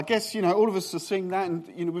I guess, all of us are seeing that,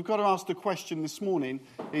 and, we've got to ask the question this morning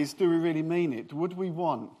is, do we really mean it? Would we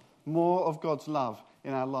want more of God's love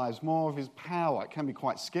in our lives, more of his power? It can be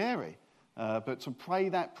quite scary, but to pray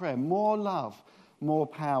that prayer, more love, more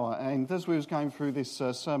power. And as we was going through this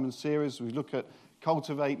sermon series, we look at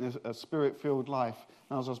cultivating a spirit-filled life.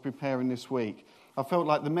 And as I was preparing this week, I felt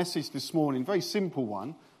like the message this morning, very simple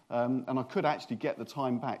one, and I could actually get the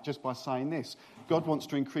time back just by saying this: God wants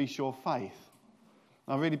to increase your faith.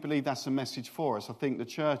 I really believe that's a message for us. I think the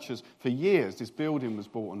church has, for years, this building was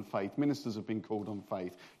built on faith. Ministers have been called on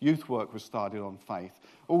faith. Youth work was started on faith.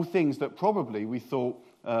 All things that probably we thought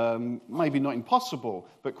maybe not impossible,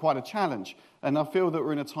 but quite a challenge. And I feel that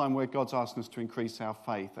we're in a time where God's asking us to increase our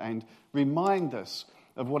faith and remind us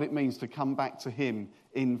of what it means to come back to him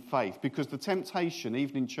in faith. Because the temptation,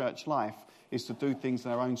 even in church life, is to do things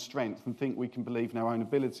in our own strength and think we can believe in our own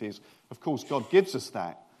abilities. Of course, God gives us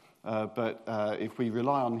that. But if we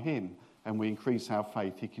rely on him and we increase our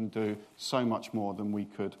faith, he can do so much more than we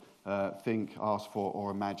could think, ask for,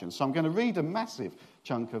 or imagine. So I'm going to read a massive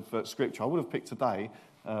chunk of scripture. I would have picked today.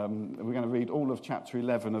 We're going to read all of chapter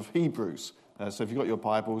 11 of Hebrews. So if you've got your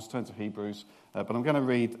Bibles, turn to Hebrews. But I'm going to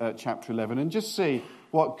read chapter 11 and just see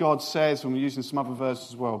what God says, and we're using some other verses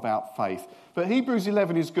as well about faith. But Hebrews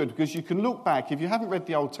 11 is good because you can look back. If you haven't read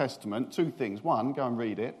the Old Testament, two things. One, go and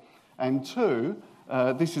read it. And two,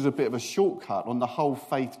 this is a bit of a shortcut on the whole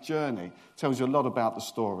faith journey. Tells you a lot about the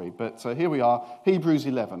story. But here we are, Hebrews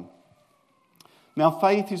 11. Now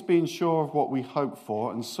faith is being sure of what we hope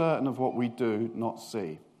for and certain of what we do not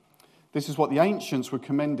see. This is what the ancients were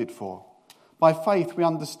commended for. By faith we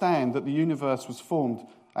understand that the universe was formed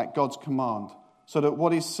at God's command, so that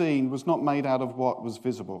what is seen was not made out of what was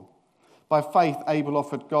visible. By faith Abel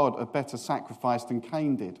offered God a better sacrifice than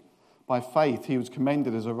Cain did. By faith he was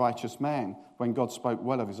commended as a righteous man when God spoke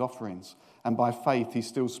well of his offerings. And by faith he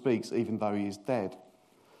still speaks even though he is dead.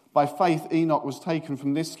 By faith Enoch was taken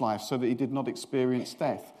from this life so that he did not experience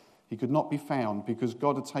death. He could not be found because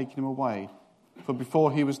God had taken him away. For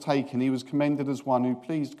before he was taken he was commended as one who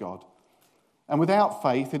pleased God. And without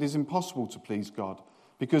faith it is impossible to please God,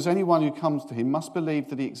 because anyone who comes to him must believe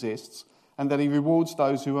that he exists and that he rewards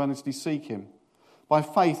those who earnestly seek him. By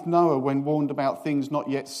faith Noah, when warned about things not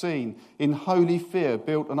yet seen, in holy fear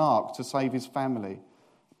built an ark to save his family.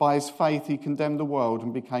 By his faith he condemned the world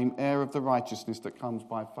and became heir of the righteousness that comes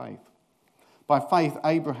by faith. By faith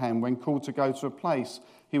Abraham, when called to go to a place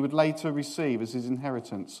he would later receive as his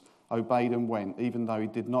inheritance, obeyed and went, even though he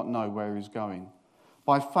did not know where he was going.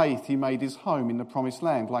 By faith he made his home in the promised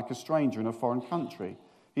land like a stranger in a foreign country.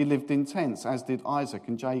 He lived in tents, as did Isaac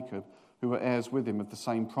and Jacob, who were heirs with him of the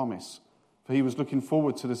same promise. For he was looking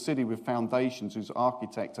forward to the city with foundations, whose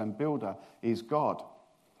architect and builder is God.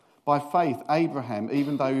 By faith Abraham,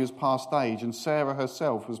 even though he was past age and Sarah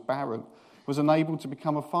herself was barren, was enabled to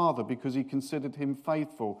become a father because he considered him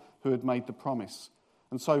faithful who had made the promise.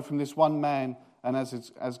 And so from this one man, and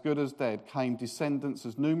as good as dead, came descendants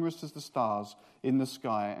as numerous as the stars in the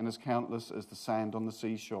sky and as countless as the sand on the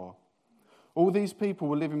seashore. All these people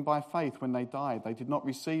were living by faith when they died. They did not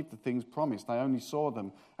receive the things promised. They only saw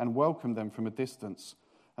them and welcomed them from a distance.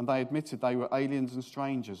 And they admitted they were aliens and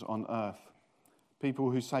strangers on earth.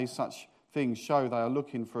 People who say such things show they are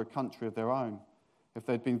looking for a country of their own. If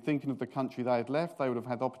they'd been thinking of the country they had left, they would have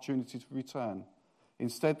had opportunity to return.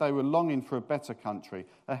 Instead, they were longing for a better country,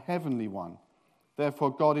 a heavenly one.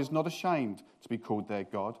 Therefore, God is not ashamed to be called their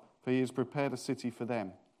God, for he has prepared a city for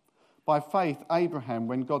them. By faith, Abraham,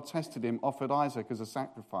 when God tested him, offered Isaac as a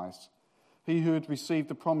sacrifice. He who had received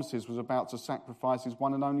the promises was about to sacrifice his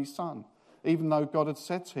one and only son, even though God had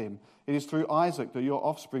said to him, "It is through Isaac that your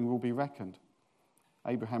offspring will be reckoned."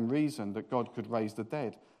 Abraham reasoned that God could raise the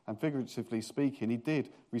dead, and figuratively speaking, he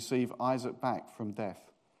did receive Isaac back from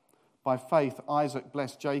death. By faith, Isaac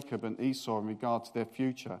blessed Jacob and Esau in regard to their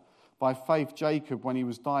future. By faith, Jacob, when he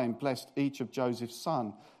was dying, blessed each of Joseph's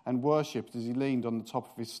sons and worshipped as he leaned on the top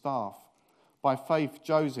of his staff. By faith,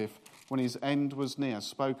 Joseph, when his end was near,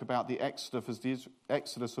 spoke about the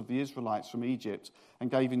exodus of the Israelites from Egypt and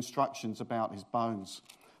gave instructions about his bones.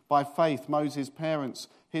 By faith, Moses' parents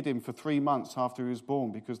hid him for 3 months after he was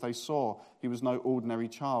born because they saw he was no ordinary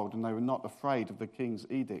child and they were not afraid of the king's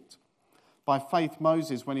edict. By faith,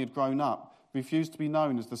 Moses, when he had grown up, refused to be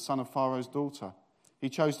known as the son of Pharaoh's daughter. He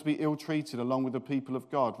chose to be ill-treated along with the people of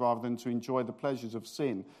God rather than to enjoy the pleasures of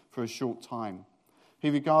sin for a short time. He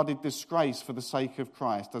regarded disgrace for the sake of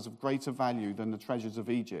Christ as of greater value than the treasures of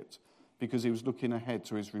Egypt because he was looking ahead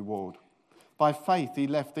to his reward. By faith he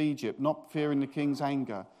left Egypt, not fearing the king's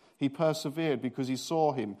anger. He persevered because he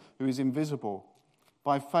saw him who is invisible.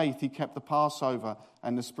 By faith he kept the Passover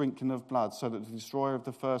and the sprinkling of blood, so that the destroyer of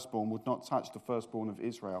the firstborn would not touch the firstborn of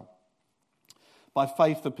Israel. By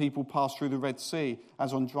faith the people passed through the Red Sea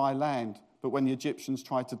as on dry land, but when the Egyptians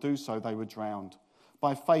tried to do so, they were drowned.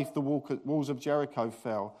 By faith the walls of Jericho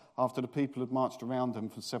fell after the people had marched around them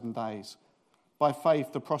for 7 days. By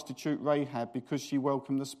faith the prostitute Rahab, because she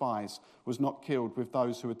welcomed the spies, was not killed with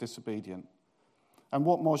those who were disobedient. And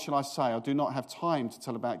what more shall I say? I do not have time to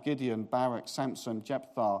tell about Gideon, Barak, Samson,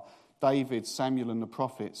 Jephthah, David, Samuel and the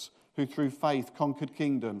prophets, who through faith conquered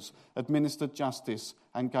kingdoms, administered justice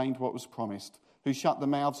and gained what was promised, who shut the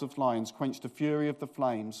mouths of lions, quenched the fury of the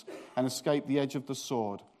flames and escaped the edge of the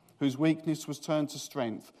sword, whose weakness was turned to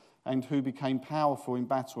strength and who became powerful in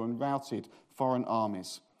battle and routed foreign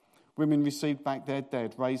armies. Women received back their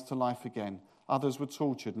dead, raised to life again. Others were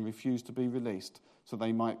tortured and refused to be released so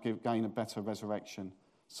they might gain a better resurrection.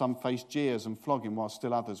 Some faced jeers and flogging, while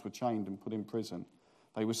still others were chained and put in prison.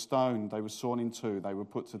 They were stoned, they were sawn in two, they were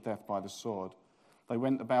put to death by the sword. They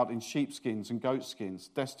went about in sheepskins and goatskins,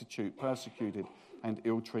 destitute, persecuted, and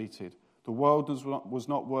ill-treated. The world was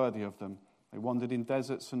not worthy of them. They wandered in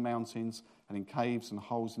deserts and mountains and in caves and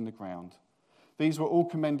holes in the ground. These were all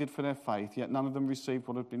commended for their faith, yet none of them received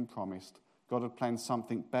what had been promised. God had planned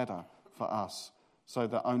something better for us, so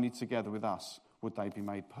that only together with us would they be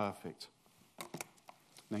made perfect.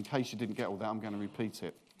 Now, in case you didn't get all that, I'm going to repeat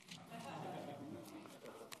it.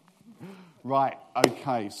 Right,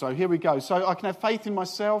 okay, so here we go. So I can have faith in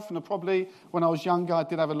myself, and probably when I was younger, I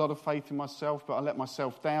did have a lot of faith in myself, but I let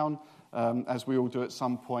myself down, as we all do at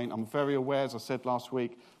some point. I'm very aware, as I said last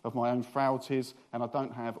week, of my own frailties, and I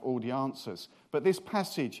don't have all the answers. But this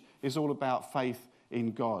passage is all about faith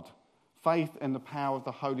in God. Faith and the power of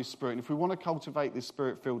the Holy Spirit. And if we want to cultivate this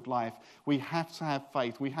Spirit-filled life, we have to have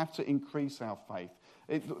faith. We have to increase our faith.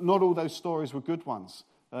 Not all those stories were good ones.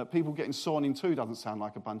 People getting sawn in two doesn't sound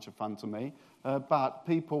like a bunch of fun to me, but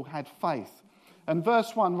people had faith. And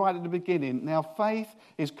verse 1, right at the beginning, now faith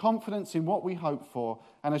is confidence in what we hope for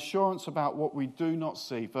and assurance about what we do not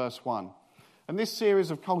see, verse 1. And this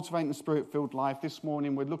series of Cultivating the Spirit-Filled Life, this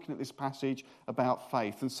morning we're looking at this passage about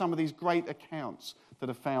faith and some of these great accounts that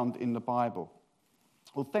are found in the Bible.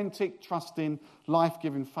 Authentic, trusting,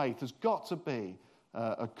 life-giving faith has got to be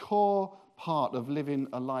a core part of living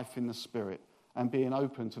a life in the Spirit and being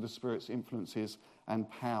open to the Spirit's influences and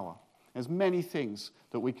power. There's many things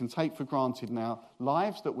that we can take for granted in our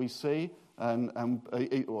lives that we see,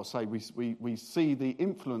 we see the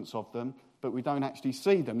influence of them, but we don't actually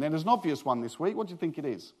see them. Then there's an obvious one this week. What do you think it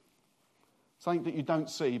is? Something that you don't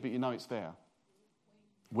see, but you know it's there.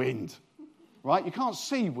 Wind. Right? You can't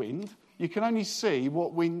see wind. You can only see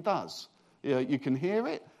what wind does. You can hear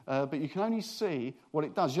it, but you can only see what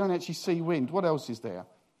it does. You don't actually see wind. What else is there?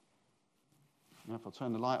 If I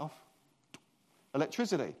turn the light off.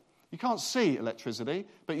 Electricity. You can't see electricity,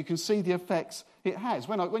 but you can see the effects it has.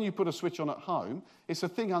 When you put a switch on at home, it's a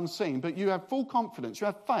thing unseen, but you have full confidence, you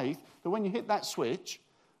have faith that when you hit that switch,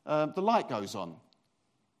 the light goes on.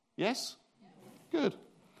 Yes? Good.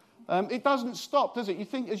 It doesn't stop, does it? You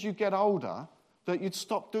think as you get older that you'd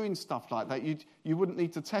stop doing stuff like that. You wouldn't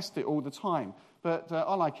need to test it all the time. But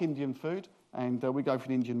I like Indian food, and we go for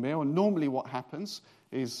an Indian meal, and normally what happens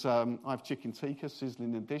is I have chicken tikka sizzling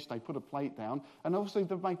in the dish. They put a plate down, and obviously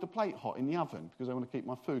they've made the plate hot in the oven because they want to keep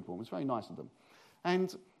my food warm. It's very nice of them.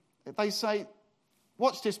 And they say,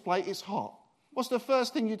 watch this plate, it's hot. What's the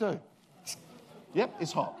first thing you do? Yep,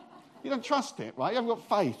 it's hot. You don't trust it, right? You haven't got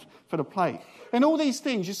faith for the plate. And all these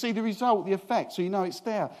things, you see the result, the effect, so you know it's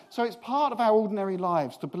there. So it's part of our ordinary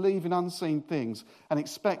lives to believe in unseen things and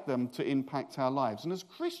expect them to impact our lives. And as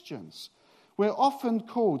Christians, we're often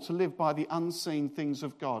called to live by the unseen things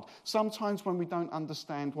of God, sometimes when we don't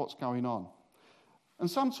understand what's going on. And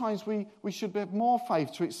sometimes we should have more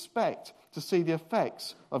faith to expect to see the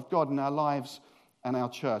effects of God in our lives and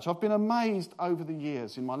our church. I've been amazed over the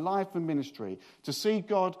years in my life and ministry to see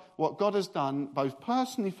what God has done, both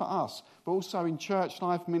personally for us, but also in church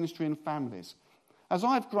life, ministry and families. As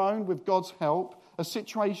I've grown with God's help, as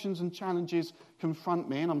situations and challenges confront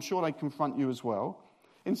me, and I'm sure they confront you as well,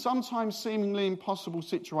 in sometimes seemingly impossible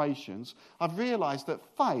situations, I've realised that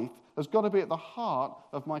faith has got to be at the heart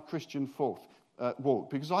of my Christian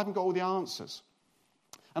walk, because I haven't got all the answers.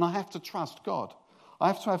 And I have to trust God. I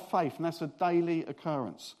have to have faith, and that's a daily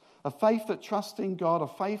occurrence. A faith that trusts in God, a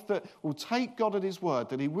faith that will take God at his word,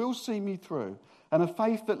 that he will see me through, and a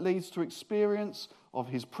faith that leads to experience of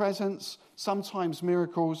his presence, sometimes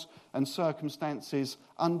miracles and circumstances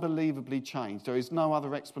unbelievably changed. There is no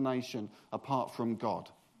other explanation apart from God.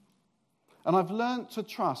 And I've learnt to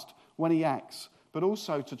trust when he acts, but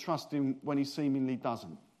also to trust him when he seemingly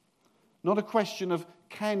doesn't. Not a question of,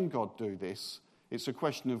 can God do this? It's a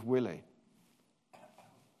question of, will he?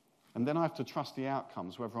 And then I have to trust the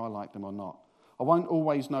outcomes, whether I like them or not. I won't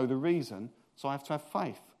always know the reason, so I have to have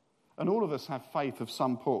faith. And all of us have faith of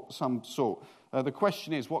some sort. The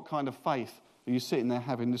question is, what kind of faith are you sitting there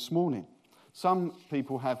having this morning? Some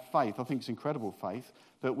people have faith, I think it's incredible faith,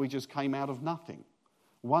 that we just came out of nothing.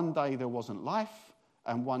 One day there wasn't life,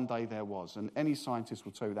 and one day there was. And any scientist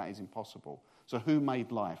will tell you that is impossible. So who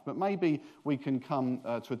made life? But maybe we can come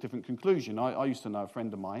to a different conclusion. I used to know a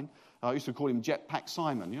friend of mine. I used to call him Jetpack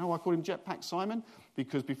Simon. You know why I call him Jetpack Simon?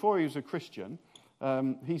 Because before he was a Christian,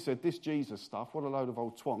 he said, this Jesus stuff, what a load of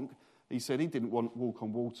old twonk. He said he didn't want to walk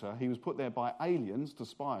on water. He was put there by aliens to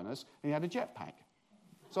spy on us, and he had a jetpack.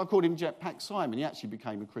 So I called him Jetpack Simon. He actually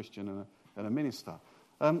became a Christian and a minister.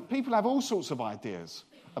 People have all sorts of ideas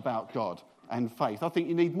about God and faith. I think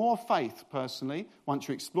you need more faith, personally, once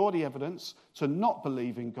you explore the evidence, to not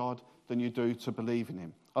believe in God than you do to believe in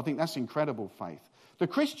him. I think that's incredible faith. The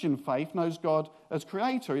Christian faith knows God as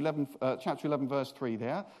creator, chapter 11, verse 3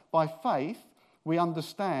 there. By faith, we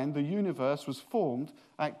understand the universe was formed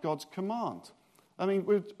at God's command. I mean,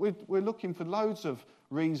 we're looking for loads of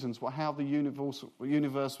reasons how the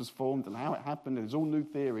universe was formed and how it happened. There's all new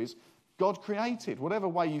theories. God created. Whatever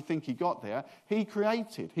way you think he got there, he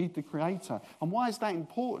created. He's the creator. And why is that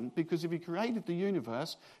important? Because if he created the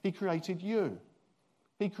universe, he created you.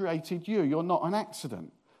 He created you. You're not an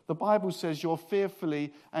accident. The Bible says you're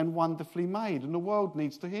fearfully and wonderfully made, and the world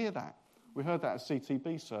needs to hear that. We heard that at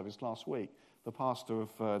CTB service last week. The pastor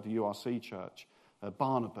of the URC church,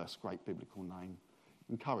 Barnabas, great biblical name,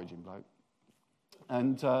 encouraging bloke.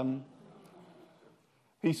 And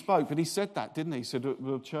he spoke, but he said that, didn't he? He said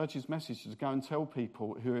the church's message is to go and tell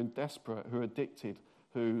people who are desperate, who are addicted,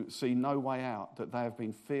 who see no way out, that they have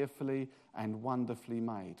been fearfully and wonderfully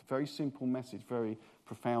made. Very simple message, very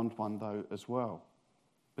profound one, though, as well.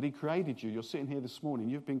 But he created you. You're sitting here this morning.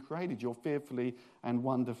 You've been created. You're fearfully and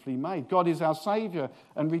wonderfully made. God is our Saviour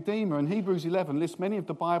and Redeemer. And Hebrews 11 lists many of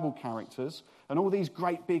the Bible characters and all these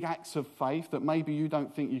great big acts of faith that maybe you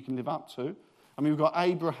don't think you can live up to. I mean, we've got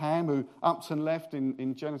Abraham, who ups and left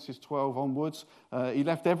in Genesis 12 onwards. He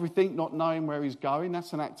left everything, not knowing where he's going.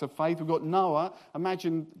 That's an act of faith. We've got Noah.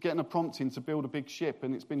 Imagine getting a prompting to build a big ship,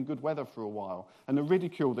 and it's been good weather for a while. And the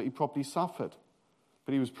ridicule that he probably suffered.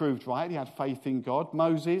 But he was proved right. He had faith in God.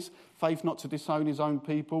 Moses, faith not to disown his own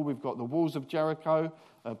people. We've got the walls of Jericho.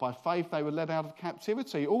 By faith, they were led out of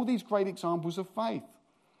captivity. All these great examples of faith.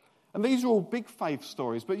 And these are all big faith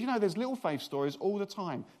stories. But, you know, there's little faith stories all the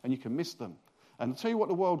time, and you can miss them. And I'll tell you what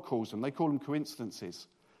the world calls them. They call them coincidences.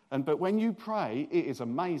 But when you pray, it is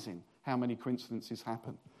amazing how many coincidences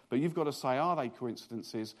happen. But you've got to say, are they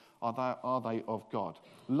coincidences? Are they of God?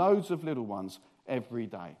 Loads of little ones every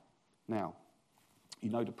day. Now, you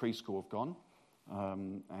know the preschool have gone.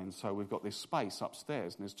 And so we've got this space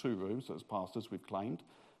upstairs. And there's 2 rooms, as pastors we've claimed.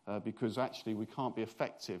 Because actually we can't be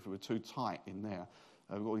effective. We're too tight in there.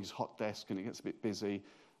 We've got all these hot desks and it gets a bit busy.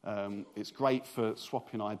 It's great for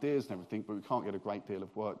swapping ideas and everything, but we can't get a great deal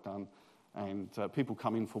of work done. And people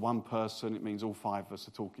come in for one person, it means all 5 of us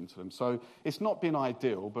are talking to them. So it's not been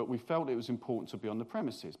ideal, but we felt it was important to be on the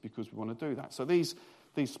premises because we want to do that. So these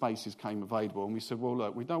spaces came available, and we said, well,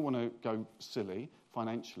 look, we don't want to go silly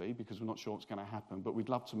financially because we're not sure what's going to happen, but we'd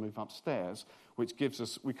love to move upstairs, which gives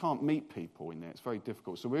us, we can't meet people in there. It's very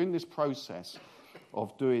difficult. So we're in this process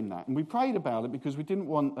of doing that. And we prayed about it because we didn't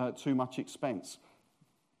want too much expense.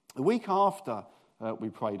 A week after we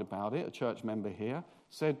prayed about it, a church member here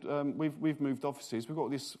said, we've moved offices, we've got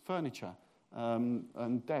this furniture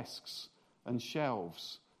and desks and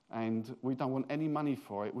shelves, and we don't want any money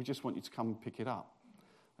for it, we just want you to come and pick it up.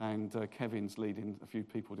 And Kevin's leading a few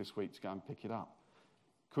people this week to go and pick it up.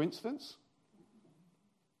 Coincidence?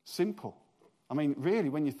 Simple. I mean, really,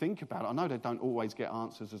 when you think about it, I know they don't always get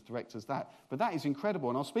answers as direct as that, but that is incredible.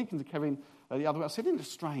 And I was speaking to Kevin the other way, I said, isn't it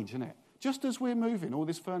strange, isn't it? Just as we're moving, all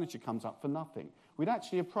this furniture comes up for nothing. We'd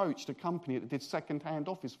actually approached a company that did second-hand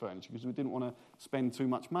office furniture because we didn't want to spend too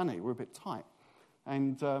much money. We're a bit tight.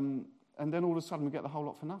 And then all of a sudden we get the whole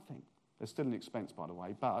lot for nothing. There's still an expense, by the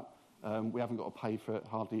way, but we haven't got to pay for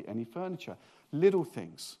hardly any furniture. Little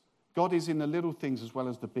things. God is in the little things as well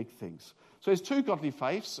as the big things. So there's 2 godly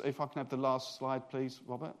faiths. If I can have the last slide, please,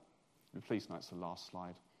 Robert. Please know it's the last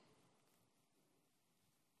slide.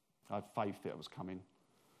 I had faith that it was coming.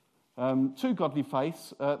 2 godly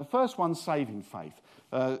faiths. The first one's saving faith.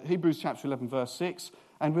 Hebrews chapter 11, verse 6.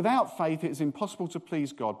 And without faith it is impossible to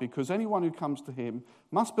please God, because anyone who comes to him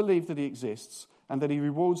must believe that he exists and that he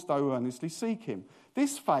rewards those who earnestly seek him.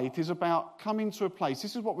 This faith is about coming to a place.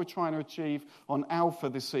 This is what we're trying to achieve on Alpha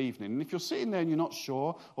this evening. And if you're sitting there and you're not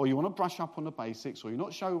sure, or you want to brush up on the basics, or you're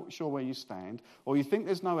not sure where you stand, or you think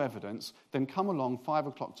there's no evidence, then come along 5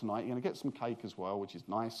 o'clock tonight. You're going to get some cake as well, which is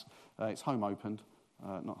nice. It's home opened,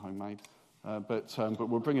 not homemade. But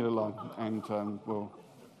we'll bring it along, and we'll...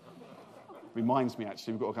 Reminds me,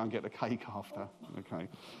 actually, we've got to go and get the cake after. Okay.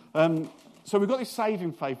 So we've got this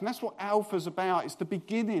saving faith, and that's what Alpha's about. It's the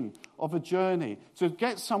beginning of a journey to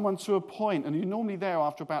get someone to a point, and you're normally there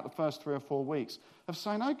after about the first 3 or 4 weeks, of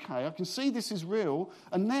saying, okay, I can see this is real,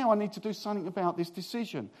 and now I need to do something about this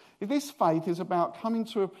decision. If this faith is about coming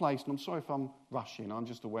to a place, and I'm sorry if I'm rushing, I'm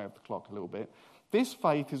just aware of the clock a little bit. This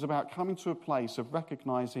faith is about coming to a place of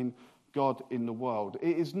recognizing God in the world.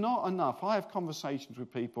 It is not enough. I have conversations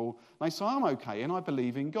with people, and they say, I'm okay, and I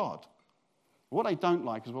believe in God. What they don't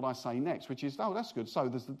like is what I say next, which is, oh, that's good, so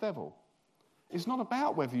there's the devil. It's not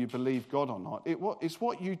about whether you believe God or not. It's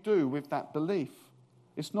what you do with that belief.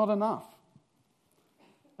 It's not enough.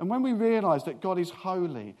 And when we realise that God is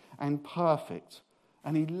holy and perfect,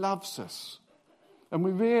 and he loves us, and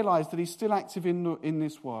we realise that he's still active in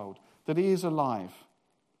this world, that he is alive,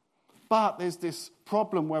 but there's this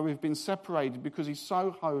problem where we've been separated because he's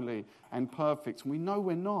so holy and perfect, and we know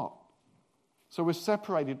we're not. So we're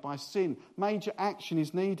separated by sin. Major action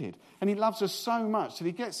is needed. And he loves us so much that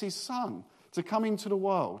he gets his son to come into the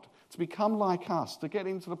world, to become like us, to get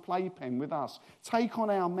into the playpen with us, take on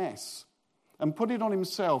our mess, and put it on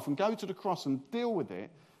himself, and go to the cross and deal with it,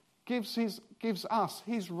 gives us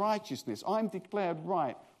his righteousness. I'm declared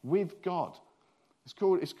right with God.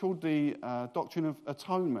 It's called the doctrine of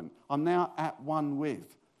atonement. I'm now at one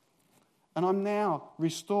with. And I'm now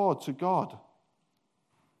restored to God.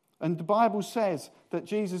 And the Bible says that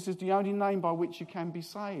Jesus is the only name by which you can be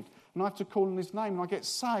saved. And I have to call on his name, and I get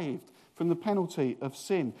saved from the penalty of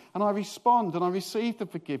sin. And I respond, and I receive the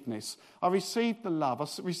forgiveness. I receive the love. I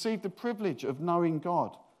receive the privilege of knowing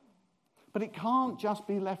God. But it can't just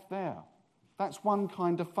be left there. That's one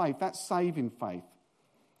kind of faith. That's saving faith.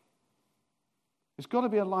 It's got to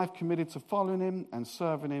be a life committed to following him and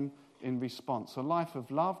serving him in response. A life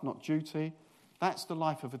of love, not duty. That's the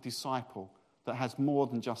life of a disciple that has more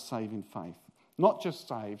than just saving faith. Not just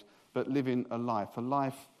saved, but living a life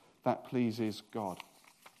that pleases God.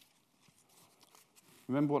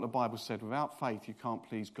 Remember what the Bible said, without faith you can't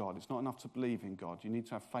please God. It's not enough to believe in God. You need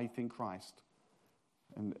to have faith in Christ.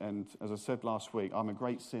 And as I said last week, I'm a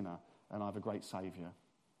great sinner and I have a great Saviour.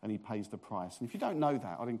 And he pays the price. And if you don't know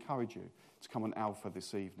that, I'd encourage you to come on Alpha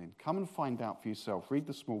this evening. Come and find out for yourself. Read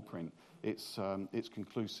the small print. It's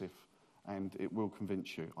conclusive, and it will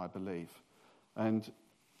convince you, I believe. And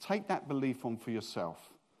take that belief on for yourself,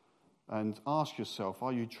 and ask yourself,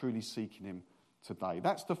 are you truly seeking him today?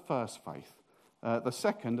 That's the first faith. The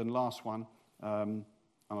second and last one, and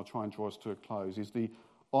I'll try and draw us to a close, is the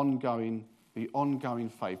ongoing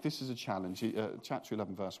faith. This is a challenge. Chapter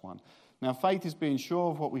 11, verse 1. Now, faith is being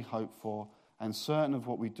sure of what we hope for and certain of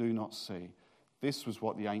what we do not see. This was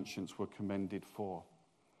what the ancients were commended for.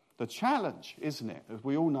 The challenge, isn't it? As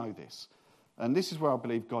we all know this. And this is where I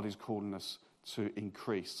believe God is calling us to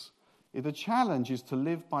increase. The challenge is to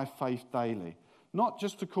live by faith daily. Not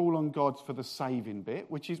just to call on God for the saving bit,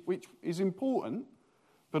 which is important,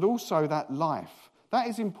 but also that life. That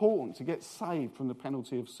is important, to get saved from the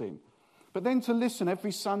penalty of sin. But then to listen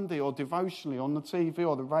every Sunday or devotionally on the TV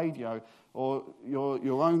or the radio or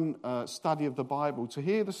your own study of the Bible, to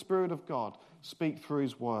hear the Spirit of God speak through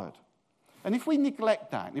his word. And if we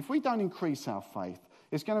neglect that, if we don't increase our faith,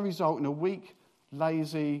 it's going to result in a weak,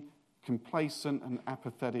 lazy, complacent and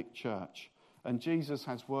apathetic church. And Jesus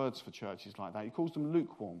has words for churches like that. He calls them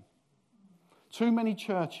lukewarm. Too many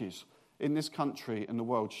churches in this country and the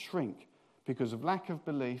world shrink because of lack of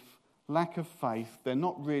belief, lack of faith. They're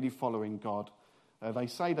not really following God. They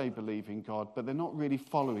say they believe in God, but they're not really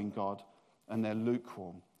following God, and they're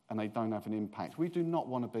lukewarm, and they don't have an impact. We do not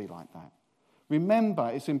want to be like that.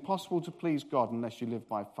 Remember, it's impossible to please God unless you live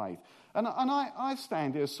by faith. And I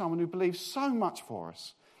stand here as someone who believes so much for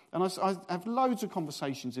us. And I have loads of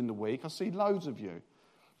conversations in the week. I see loads of you.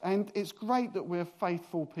 And it's great that we're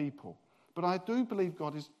faithful people. But I do believe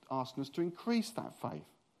God is asking us to increase that faith.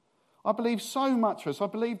 I believe so much for us. I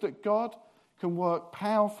believe that God can work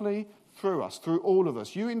powerfully through us, through all of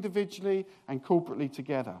us, you individually and corporately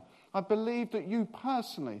together. I believe that you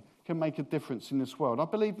personally can make a difference in this world. I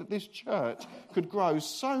believe that this church could grow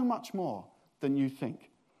so much more than you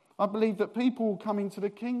think. I believe that people will come into the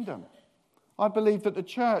kingdom. I believe that the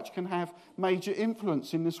church can have major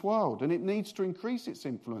influence in this world, and it needs to increase its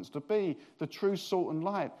influence to be the true salt and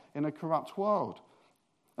light in a corrupt world.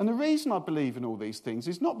 And the reason I believe in all these things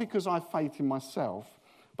is not because I have faith in myself,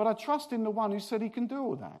 but I trust in the one who said he can do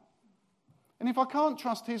all that. And if I can't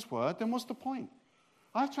trust his word, then what's the point?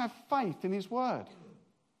 I have to have faith in his word.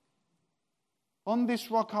 On this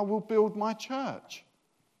rock I will build my church.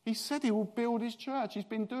 He said he will build his church. He's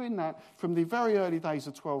been doing that from the very early days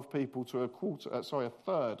of 12 people to a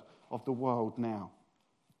third of the world now.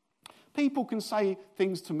 People can say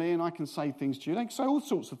things to me and I can say things to you. They can say all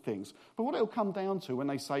sorts of things. But what it'll come down to when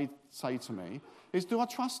they say to me is, do I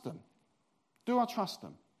trust them? Do I trust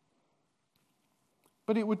them?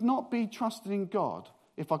 But it would not be trusting in God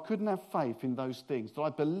if I couldn't have faith in those things, that I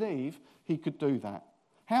believe he could do that.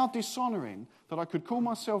 How dishonouring that I could call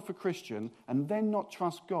myself a Christian and then not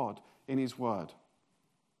trust God in his word.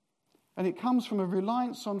 And it comes from a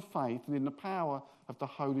reliance on faith and in the power of the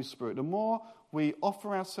Holy Spirit. The more we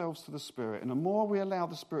offer ourselves to the Spirit and the more we allow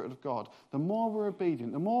the Spirit of God, the more we're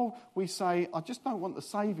obedient, the more we say, I just don't want the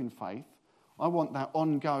saving faith, I want that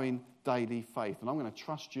ongoing daily faith. And I'm going to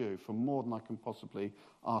trust you for more than I can possibly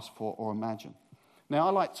ask for or imagine. Now,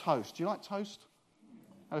 I like toast. Do you like toast?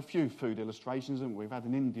 Had a few food illustrations, haven't we? We've had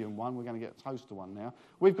an Indian one. We're going to get a toaster one now.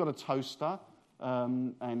 We've got a toaster,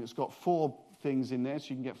 and it's got 4 things in there, so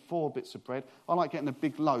you can get 4 bits of bread. I like getting a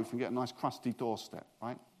big loaf and get a nice crusty doorstep,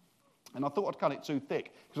 right? And I thought I'd cut it too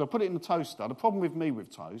thick, because I put it in the toaster. The problem with me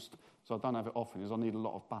with toast, so I don't have it often, is I need a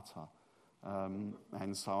lot of butter.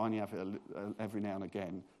 And so I only have it every now and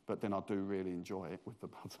again, but then I do really enjoy it with the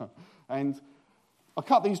butter. And I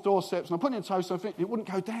cut these doorsteps and I put it in the toaster. I think it wouldn't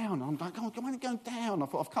go down. I'm like, oh, why is it going down? I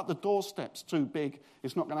thought, I've cut the doorsteps too big.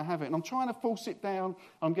 It's not going to have it. And I'm trying to force it down.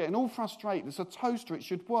 I'm getting all frustrated. It's a toaster. It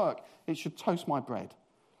should work. It should toast my bread.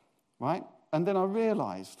 Right? And then I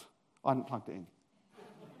realised I hadn't plugged it in.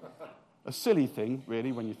 A silly thing,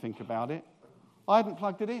 really, when you think about it. I hadn't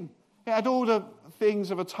plugged it in. It had all the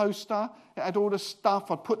things of a toaster. It had all the stuff.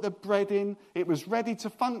 I'd put the bread in. It was ready to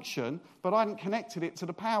function, but I hadn't connected it to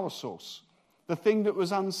the power source, the thing that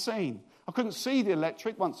was unseen. I couldn't see the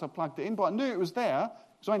electric once I plugged it in, but I knew it was there,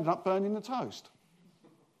 so I ended up burning the toast.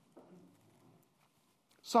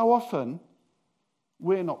 So often,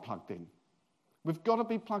 we're not plugged in. We've got to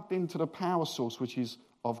be plugged into the power source, which is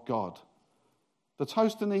of God. The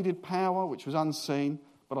toaster needed power, which was unseen,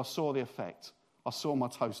 but I saw the effect. I saw my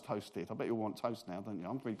toast toasted. I bet you want toast now, don't you?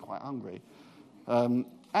 I'm really quite hungry.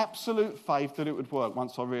 Absolute faith that it would work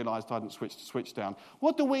once I realised I hadn't switched down.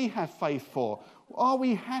 What do we have faith for? Are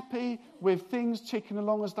we happy with things ticking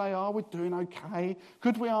along as they are? We're doing okay.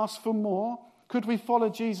 Could we ask for more? Could we follow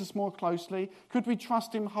Jesus more closely? Could we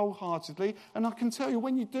trust him wholeheartedly? And I can tell you,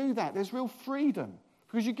 when you do that, there's real freedom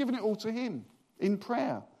because you're giving it all to him in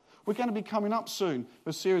prayer. We're going to be coming up soon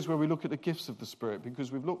with a series where we look at the gifts of the Spirit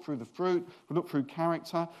because we've looked through the fruit, we've looked through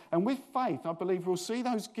character, and with faith, I believe we'll see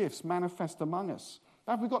those gifts manifest among us.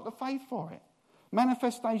 Have we got the faith for it?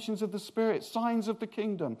 Manifestations of the Spirit, signs of the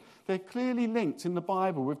kingdom. They're clearly linked in the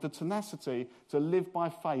Bible with the tenacity to live by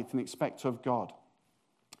faith and expect of God.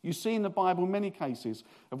 You see in the Bible many cases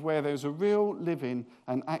of where there's a real living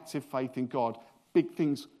and active faith in God, big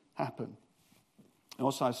things happen.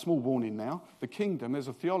 Also, a small warning now, the kingdom, there's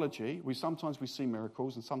a theology. Sometimes we see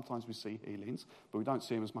miracles and sometimes we see healings, but we don't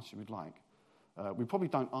see them as much as we'd like. We probably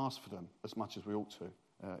don't ask for them as much as we ought to,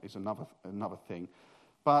 is another thing.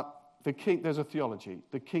 But there's a theology.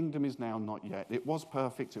 The kingdom is now not yet. It was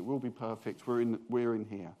perfect, it will be perfect, we're in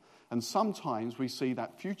here. And sometimes we see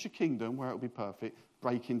that future kingdom, where it will be perfect,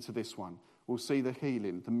 break into this one. We'll see the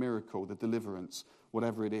healing, the miracle, the deliverance,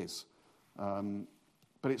 whatever it is.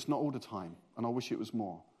 But it's not all the time, and I wish it was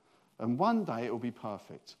more. And one day it will be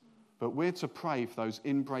perfect. But we're to pray for those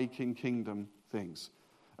in-breaking kingdom things.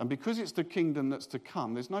 And because it's the kingdom that's to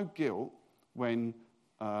come, there's no guilt when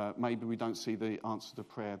maybe we don't see the answer to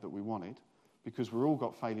prayer that we wanted, because we've all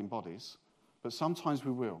got failing bodies. But sometimes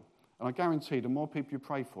we will. And I guarantee the more people you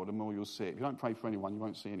pray for, the more you'll see it. If you don't pray for anyone, you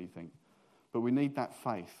won't see anything. But we need that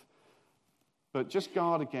faith. But just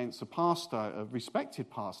guard against a respected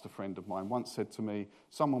pastor friend of mine once said to me,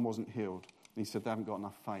 someone wasn't healed. And he said, they haven't got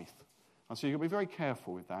enough faith. I said, you've got to be very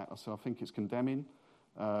careful with that. I said, I think it's condemning.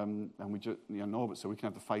 And we just, Norbert said, we can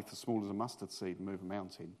have the faith as small as a mustard seed and move a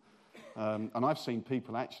mountain. And I've seen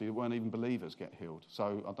people actually who weren't even believers get healed.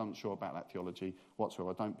 So I'm not sure about that theology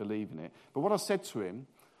whatsoever. I don't believe in it. But what I said to him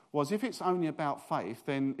was, if it's only about faith,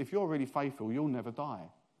 then if you're really faithful, you'll never die.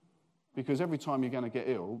 Because every time you're going to get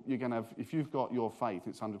ill, you're going to have, if you've got your faith,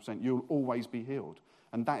 it's 100%, you'll always be healed.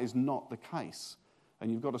 And that is not the case.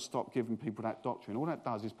 And you've got to stop giving people that doctrine. All that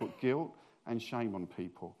does is put guilt and shame on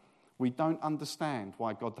people. We don't understand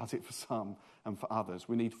why God does it for some and for others.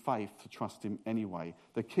 We need faith to trust him anyway.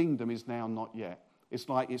 The kingdom is now not yet. It's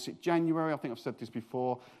like it's January, I think I've said this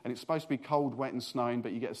before, and it's supposed to be cold, wet and snowing,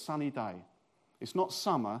 but you get a sunny day. It's not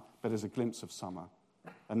summer, but there's a glimpse of summer.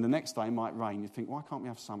 And the next day might rain. You think, why can't we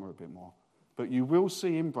have summer a bit more? But you will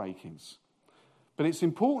see inbreakings. But it's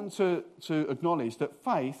important to acknowledge that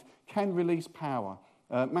faith can release power.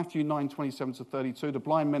 Matthew 9:27-32, the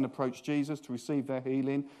blind men approached Jesus to receive their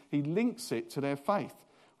healing. He links it to their faith.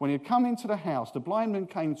 When he had come into the house, the blind men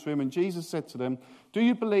came to him, and Jesus said to them, "Do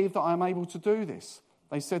you believe that I am able to do this?"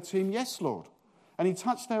 They said to him, "Yes, Lord." And he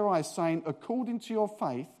touched their eyes, saying, "According to your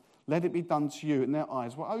faith, let it be done to you." And their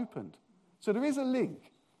eyes were opened. So there is a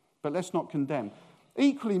link, but let's not condemn.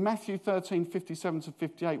 Equally, Matthew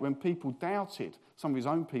 13:57-58, when people doubted, some of his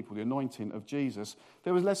own people, the anointing of Jesus,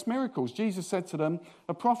 there was less miracles. Jesus said to them,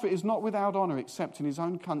 "A prophet is not without honor except in his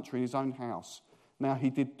own country, his own house." Now,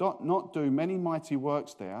 he did not do many mighty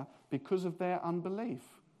works there because of their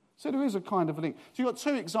unbelief. So there is a kind of a link. So you've got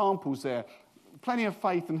two examples there. Plenty of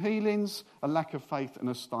faith and healings, a lack of faith and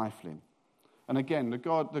a stifling. And again,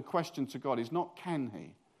 the question to God is not can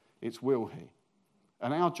he, it's will he.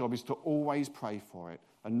 And our job is to always pray for it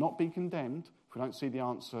and not be condemned if we don't see the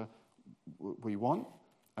answer we want,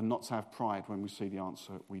 and not to have pride when we see the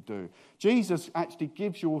answer we do. Jesus actually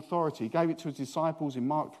gives you authority. He gave it to his disciples in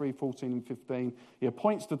Mark 3:14 and 15. He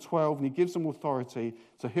appoints the 12 and he gives them authority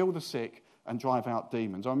to heal the sick and drive out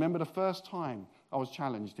demons. I remember the first time I was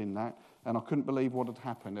challenged in that, and I couldn't believe what had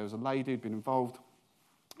happened. There was a lady who'd been involved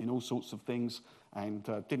in all sorts of things and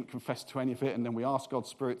didn't confess to any of it, and then we asked God's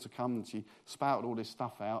Spirit to come, and she spouted all this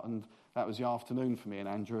stuff out, and that was the afternoon for me and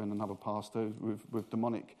Andrew and another pastor with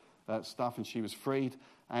demonic stuff, and she was freed,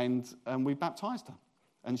 and we baptized her,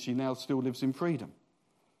 and she now still lives in freedom.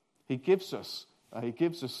 He gives us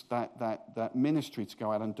that ministry to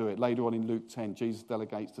go out and do it. Later on in Luke 10, Jesus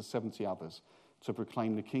delegates to 70 others to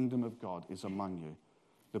proclaim the kingdom of God is among you.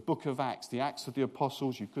 The book of Acts, the Acts of the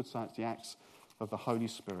Apostles, you could say it's the Acts of the Holy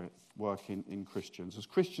Spirit working in Christians. As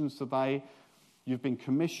Christians today, you've been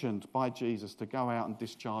commissioned by Jesus to go out and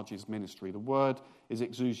discharge his ministry. The word is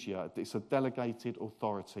exousia. It's a delegated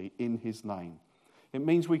authority in his name. It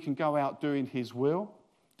means we can go out doing his will,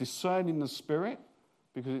 discerning the Spirit,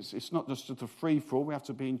 because it's not just a free-for-all. We have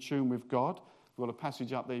to be in tune with God. We've got a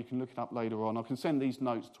passage up there. You can look it up later on. I can send these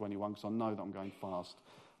notes to anyone because I know that I'm going fast.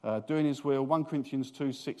 Doing his will, 1 Corinthians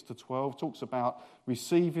 2:6-12 talks about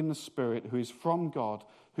receiving the Spirit who is from God,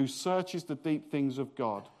 who searches the deep things of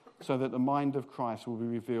God, so that the mind of Christ will be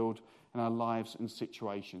revealed in our lives and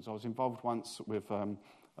situations. I was involved once with a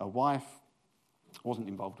wife. I wasn't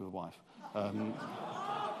involved with a wife.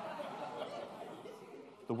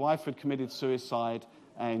 The wife had committed suicide,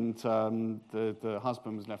 and the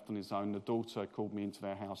husband was left on his own. The daughter called me into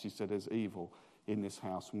their house. She said, "There's evil in this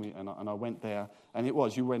house." And I went there, and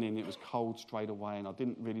you went in, it was cold straight away, and I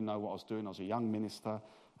didn't really know what I was doing. I was a young minister.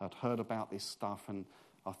 I'd heard about this stuff, and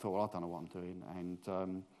I thought, well, I don't know what I'm doing.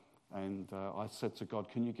 And I said to God,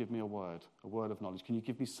 "Can you give me a word of knowledge? Can you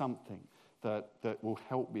give me something that will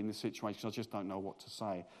help me in this situation? I just don't know what to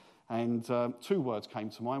say." And two words came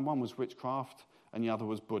to mind. One was witchcraft, and the other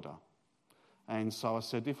was Buddha. And so I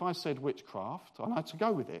said, if I said witchcraft, I had to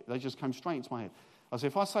go with it. They just came straight into my head. I said,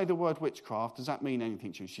 if I say the word witchcraft, does that mean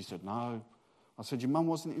anything to you? She said, no. I said, your mum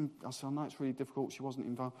wasn't in... I said, I know it's really difficult. She wasn't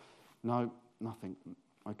involved. No, nothing.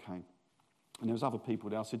 Okay. And there was other people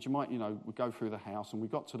there. I said, you might, we go through the house. And we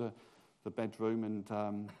got to the bedroom,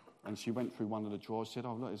 and she went through one of the drawers. She said,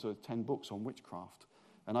 oh, look, there's 10 books on witchcraft.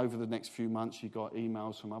 And over the next few months, she got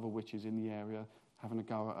emails from other witches in the area having a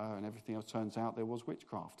go at her, and everything else. Turns out there was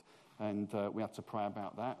witchcraft. And we had to pray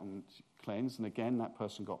about that and cleanse. And again, that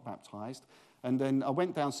person got baptized. And then I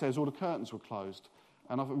went downstairs, all the curtains were closed.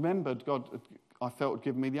 And I remembered God, I felt, had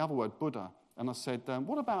given me the other word, Buddha. And I said,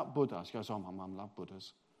 what about Buddha? She goes, oh, my mum loved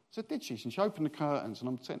Buddhas. I said, did she? And she opened the curtains,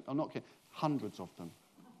 and I'm not kidding, hundreds of them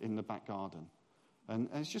in the back garden. And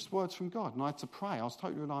it's just words from God. And I had to pray. I was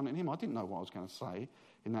totally reliant on him. I didn't know what I was going to say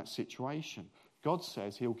in that situation. God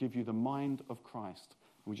says he'll give you the mind of Christ.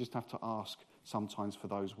 And we just have to ask sometimes for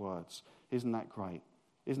those words. Isn't that great?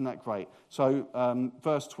 Isn't that great? So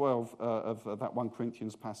verse 12 of that 1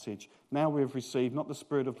 Corinthians passage, now we have received not the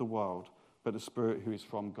spirit of the world, but the Spirit who is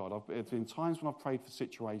from God. There's been times when I've prayed for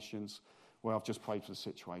situations where I've just prayed for the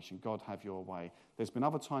situation. God, have your way. There's been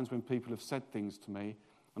other times when people have said things to me,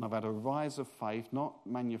 and I've had a rise of faith, not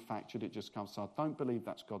manufactured, it just comes. So I don't believe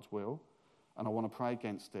that's God's will, and I want to pray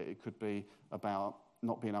against it. It could be about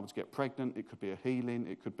not being able to get pregnant. It could be a healing.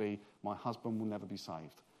 It could be my husband will never be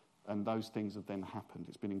saved. And those things have then happened.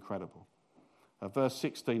 It's been incredible. Verse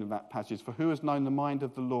 16 of that passage, for who has known the mind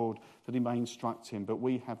of the Lord that he may instruct him? But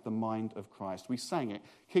we have the mind of Christ. We sang it.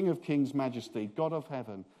 King of kings, majesty, God of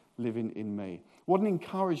heaven, living in me. What an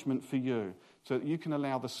encouragement for you, so that you can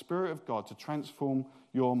allow the Spirit of God to transform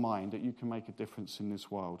your mind, that you can make a difference in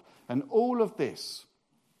this world. And all of this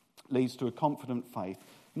leads to a confident faith.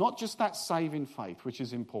 Not just that saving faith, which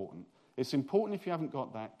is important. It's important if you haven't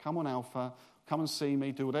got that. Come on, Alpha. Come and see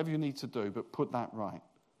me. Do whatever you need to do, but put that right.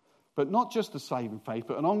 But not just a saving faith,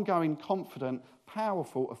 but an ongoing, confident,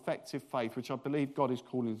 powerful, effective faith, which I believe God is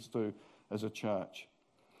calling us to do as a church.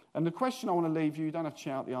 And the question I want to leave you don't have to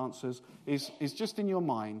shout the answers, is just in your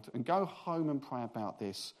mind, and go home and pray about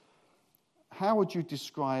this. How would you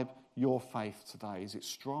describe your faith today? Is it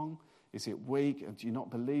strong? Is it weak? Do you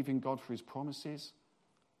not believe in God for his promises?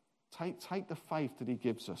 Take the faith that he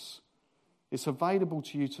gives us. It's available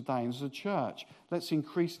to you today. And as a church, let's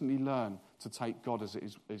increasingly learn to take God as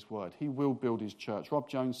his word. He will build his church. Rob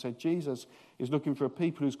Jones said Jesus is looking for a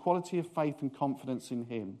people whose quality of faith and confidence in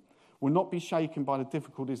him will not be shaken by the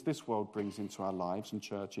difficulties this world brings into our lives and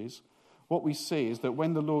churches. What we see is that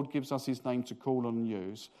when the Lord gives us his name to call on and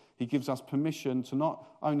use, he gives us permission to not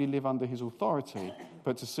only live under his authority,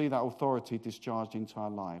 but to see that authority discharged into our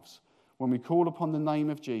lives. When we call upon the name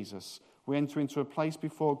of Jesus, we enter into a place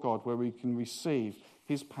before God where we can receive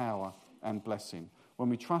his power and blessing. When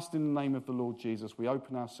we trust in the name of the Lord Jesus, we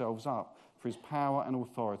open ourselves up for his power and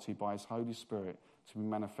authority by his Holy Spirit to be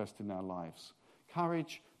manifest in our lives.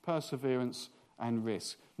 Courage, perseverance, and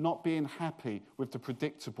risk. Not being happy with the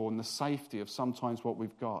predictable and the safety of sometimes what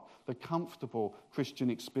we've got. The comfortable Christian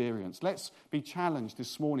experience. Let's be challenged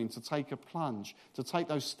this morning to take a plunge, to take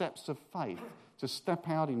those steps of faith, to step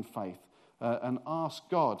out in faith and ask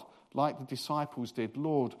God, like the disciples did,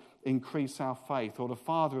 Lord, increase our faith. Or the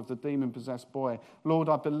father of the demon-possessed boy, Lord,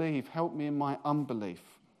 I believe, help me in my unbelief.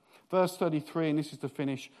 Verse 33, and this is to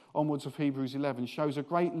finish onwards of Hebrews 11, shows a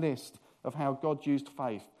great list of how God used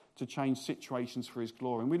faith to change situations for his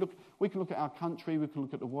glory. And we can look at our country, we can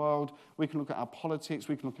look at the world, we can look at our politics,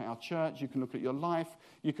 we can look at our church, you can look at your life,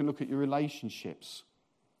 you can look at your relationships.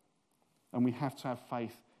 And we have to have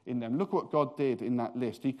faith in them. Look what God did in that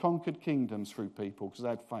list. He conquered kingdoms through people because they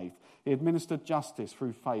had faith. He administered justice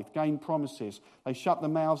through faith, gained promises. They shut the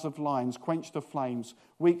mouths of lions, quenched the flames.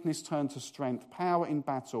 Weakness turned to strength, power in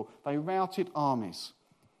battle. They routed armies,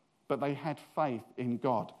 but they had faith in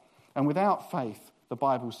God. And without faith, the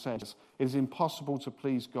Bible says, it is impossible to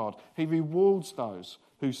please God. He rewards those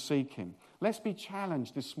who seek him. Let's be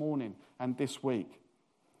challenged this morning and this week.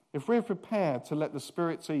 If we're prepared to let the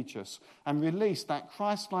Spirit teach us and release that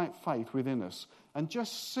Christ-like faith within us and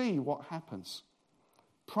just see what happens.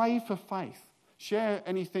 Pray for faith. Share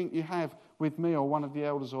anything you have with me or one of the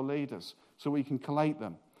elders or leaders so we can collate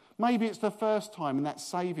them. Maybe it's the first time in that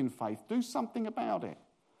saving faith. Do something about it.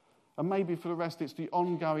 And maybe for the rest, it's the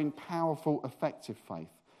ongoing, powerful, effective faith.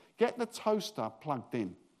 Get the toaster plugged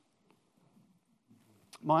in.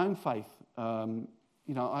 My own faith, God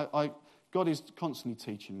is constantly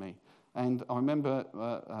teaching me. And I remember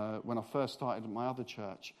when I first started at my other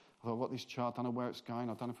church, I thought, what this church, I don't know where it's going.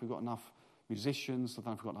 I don't know if we've got enough musicians. I don't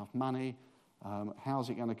know if we've got enough money. How's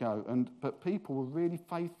it going to go? But people were really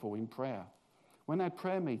faithful in prayer. When they had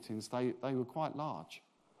prayer meetings, they were quite large.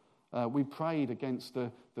 We prayed against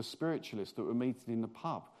the spiritualists that were meeting in the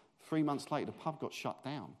pub. 3 months later, the pub got shut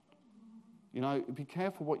down. You know, be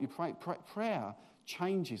careful what you pray. Prayer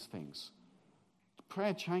changes things.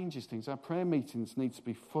 Prayer changes things. Our prayer meetings need to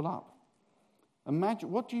be full up. Imagine,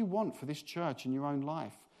 what do you want for this church in your own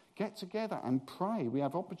life? Get together and pray. We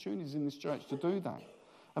have opportunities in this church to do that.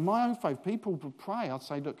 And my own faith, people would pray. I'd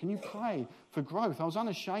say, look, can you pray for growth? I was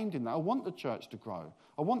unashamed in that. I want the church to grow.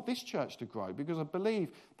 I want this church to grow because I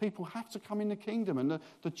believe people have to come in the kingdom. And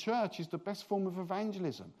the church is the best form of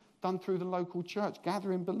evangelism done through the local church,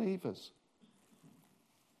 gathering believers.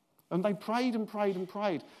 And they prayed and prayed and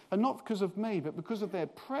prayed. And not because of me, but because of their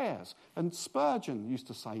prayers. And Spurgeon used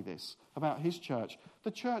to say this about his church.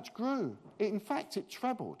 The church grew. In fact, it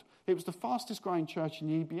trebled. It was the fastest growing church in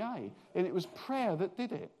the EBA. And it was prayer that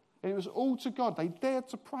did it. And it was all to God. They dared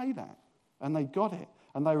to pray that. And they got it.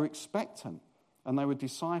 And they were expectant. And they were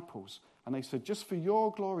disciples. And they said, just for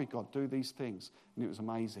your glory, God, do these things. And it was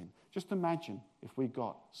amazing. Just imagine if we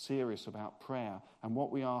got serious about prayer and what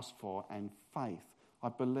we asked for and faith. I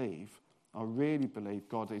really believe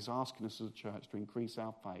God is asking us as a church to increase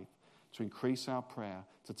our faith, to increase our prayer,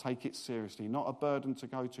 to take it seriously. Not a burden to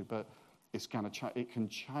go to, but it can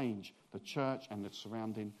change the church and the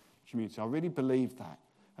surrounding community. I really believe that.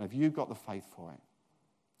 And have you got the faith for it?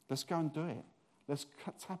 Let's go and do it. Let's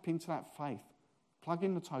tap into that faith. Plug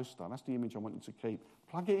in the toaster. That's the image I want you to keep.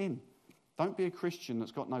 Plug it in. Don't be a Christian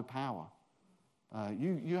that's got no power.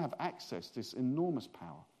 You have access to this enormous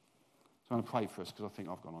power. So I'm going to pray for us because I think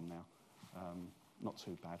I've gone on now. not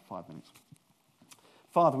too bad, 5 minutes.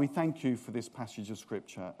 Father, we thank you for this passage of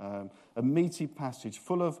Scripture, a meaty passage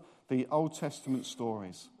full of the Old Testament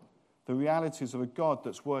stories, the realities of a God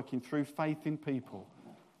that's working through faith in people.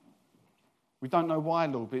 We don't know why,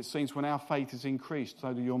 Lord, but it seems when our faith is increased,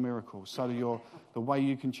 so do your miracles, so do the way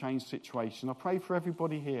you can change situations. I pray for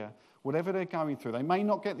everybody here, whatever they're going through. They may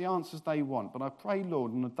not get the answers they want, but I pray,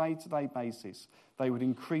 Lord, on a day-to-day basis, they would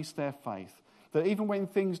increase their faith. That even when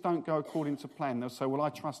things don't go according to plan, they'll say, well, I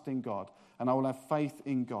trust in God, and I will have faith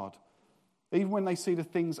in God. Even when they see the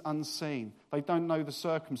things unseen, they don't know the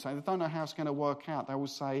circumstance, they don't know how it's going to work out, they will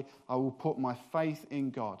say, I will put my faith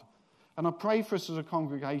in God. And I pray for us as a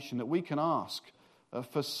congregation that we can ask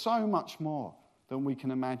for so much more than we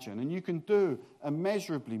can imagine. And you can do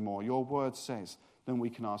immeasurably more, your word says, than we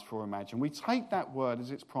can ask for or imagine. We take that word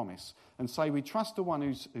as its promise and say we trust the one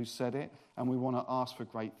who said it, and we want to ask for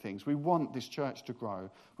great things. We want this church to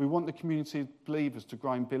grow. We want the community of believers to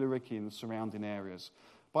grow in Billericay and the surrounding areas.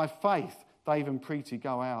 By faith, Dave and Preeti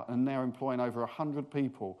go out and they're employing over 100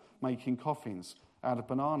 people making coffins out of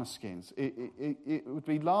banana skins. It would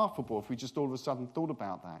be laughable if we just all of a sudden thought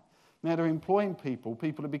about that. Now they're employing people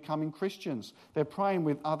are becoming Christians. They're praying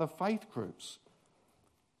with other faith groups.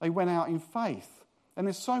 They went out in faith. And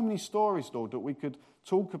there's so many stories, Lord, that we could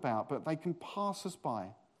talk about, but they can pass us by.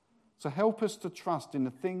 So help us to trust in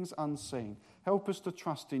the things unseen. Help us to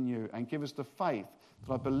trust in you and give us the faith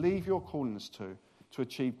that I believe you're calling us to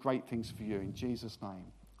achieve great things for you. In Jesus' name,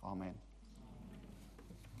 amen.